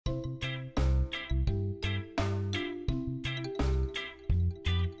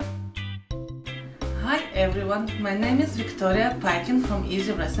Hi everyone, my name is Victoria Paikin from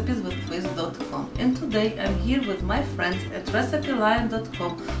EasyRecipesWithTwist.com, and today I'm here with my friends at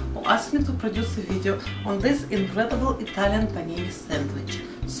RecipeLion.com who asked me to produce a video on this incredible Italian panini sandwich.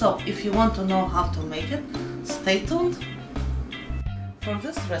 So if you want to know how to make it, stay tuned! For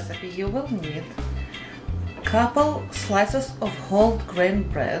this recipe you will need a couple slices of whole grain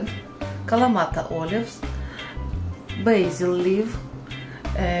bread, Kalamata olives, basil leaf,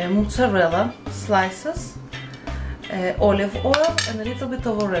 mozzarella slices, olive oil and a little bit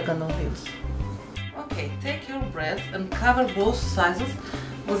of oregano leaves. Okay, take your bread and cover both sides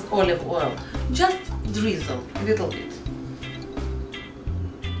with olive oil. Just drizzle a little bit.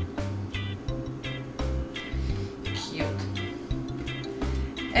 Cute.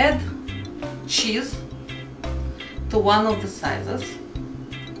 Add cheese to one of the sizes.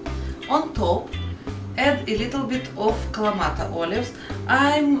 On top, add a little bit of Kalamata olives.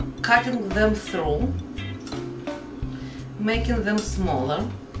 I'm cutting them through, making them smaller.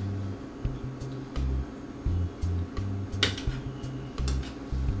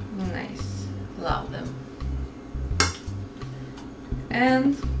 Nice, love them.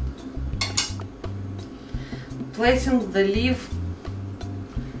 And placing the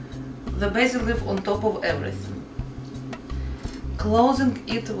basil leaf on top of everything. Closing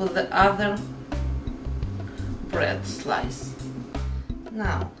it with the other bread slice.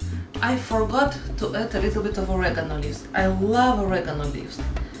 Now, I forgot to add a little bit of oregano leaves. I love oregano leaves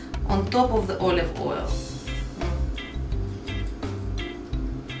on top of the olive oil.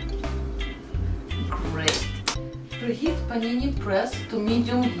 Great. Preheat panini press to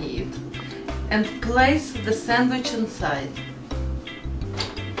medium heat and place the sandwich inside.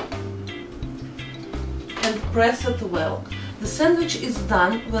 And press it well. The sandwich is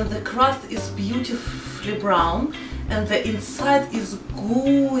done when the crust is beautifully brown and the inside is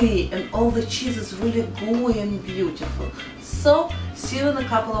gooey and all the cheese is really gooey and beautiful. So, see you in a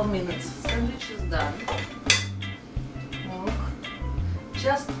couple of minutes. Sandwich is done. Look,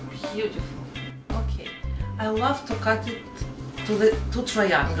 just beautiful. Okay, I love to cut it to the two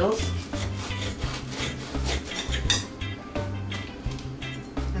triangles.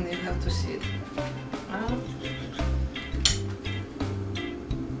 And you have to see it.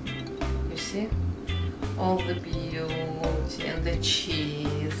 You see? All the beauty and the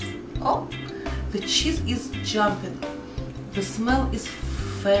cheese. Oh, the cheese is jumping. The smell is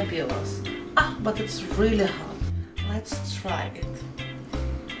fabulous. But it's really hot. Let's try it.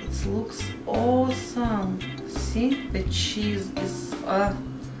 It looks awesome. See, the cheese is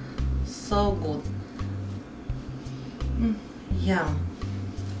so good. Yum.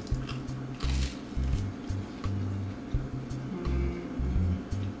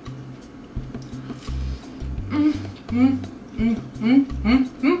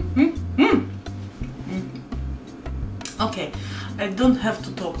 Okay, I don't have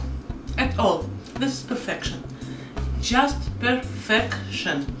to talk at all. This is perfection. Just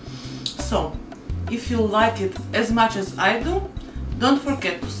perfection. So, if you like it as much as I do, don't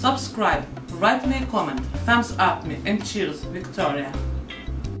forget to subscribe, write me a comment, thumbs up me, and cheers, Victoria.